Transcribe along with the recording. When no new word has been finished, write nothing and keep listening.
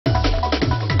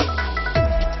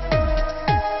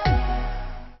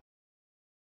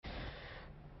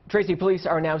Tracy, police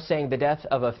are now saying the death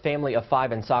of a family of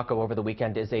 5 in Saco over the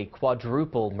weekend is a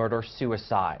quadruple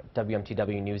murder-suicide.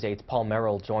 WMTW News 8's Paul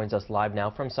Merrill joins us live now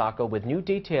from Saco with new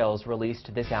details released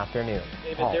this afternoon.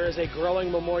 David, Paul. there is a growing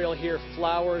memorial here.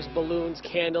 Flowers, balloons,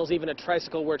 candles, even a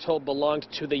tricycle we're told belonged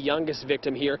to the youngest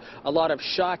victim here. A lot of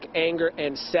shock, anger,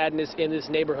 and sadness in this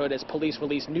neighborhood as police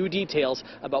release new details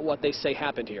about what they say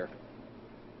happened here.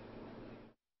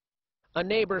 A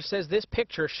neighbor says this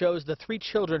picture shows the 3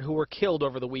 children who were killed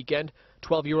over the weekend: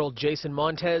 12-year-old Jason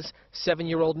Montez,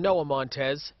 7-year-old Noah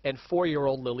Montez, and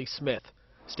 4-year-old Lily Smith.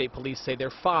 State police say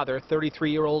their father,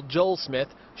 33-year-old Joel Smith,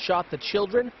 shot the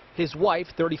children, his wife,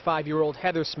 35-year-old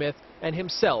Heather Smith, and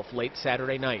himself late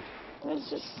Saturday night.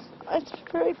 It's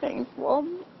very painful.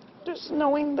 Just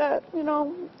knowing that,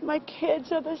 my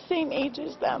kids are the same age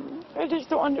as them. I just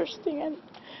don't understand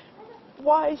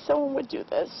why someone would do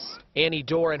this. Annie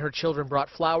Dorr and her children brought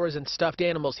flowers and stuffed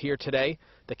animals here today.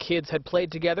 The kids had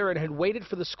played together and had waited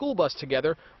for the school bus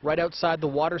together right outside the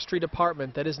Water Street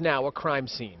apartment that is now a crime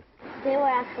scene. They were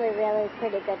actually really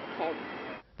pretty good kids.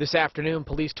 This afternoon,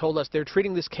 police told us they're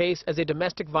treating this case as a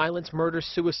domestic violence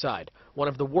murder-suicide, one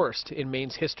of the worst in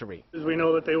Maine's history. We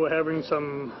know that they were having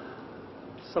some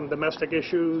domestic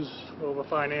issues over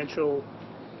financial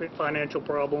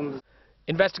problems.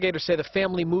 Investigators say the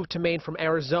family moved to Maine from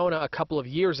Arizona a couple of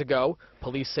years ago.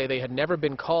 Police say they had never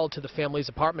been called to the family's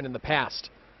apartment in the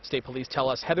past. State police tell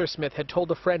us Heather Smith had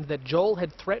told a friend that Joel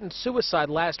had threatened suicide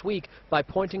last week by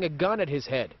pointing a gun at his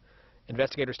head.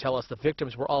 Investigators tell us the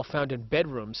victims were all found in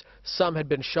bedrooms. Some had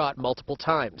been shot multiple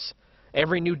times.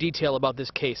 Every new detail about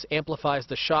this case amplifies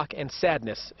the shock and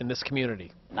sadness in this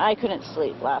community. I couldn't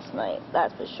sleep last night,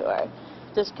 that's for sure.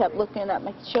 Just kept looking at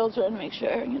my children, make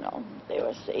sure, they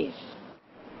were safe.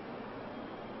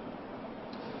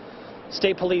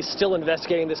 State police still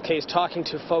investigating this case, talking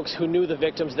to folks who knew the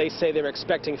victims. They say they're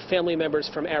expecting family members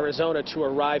from Arizona to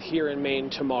arrive here in Maine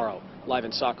tomorrow. Live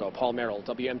in Saco, Paul Merrill,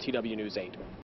 WMTW News 8.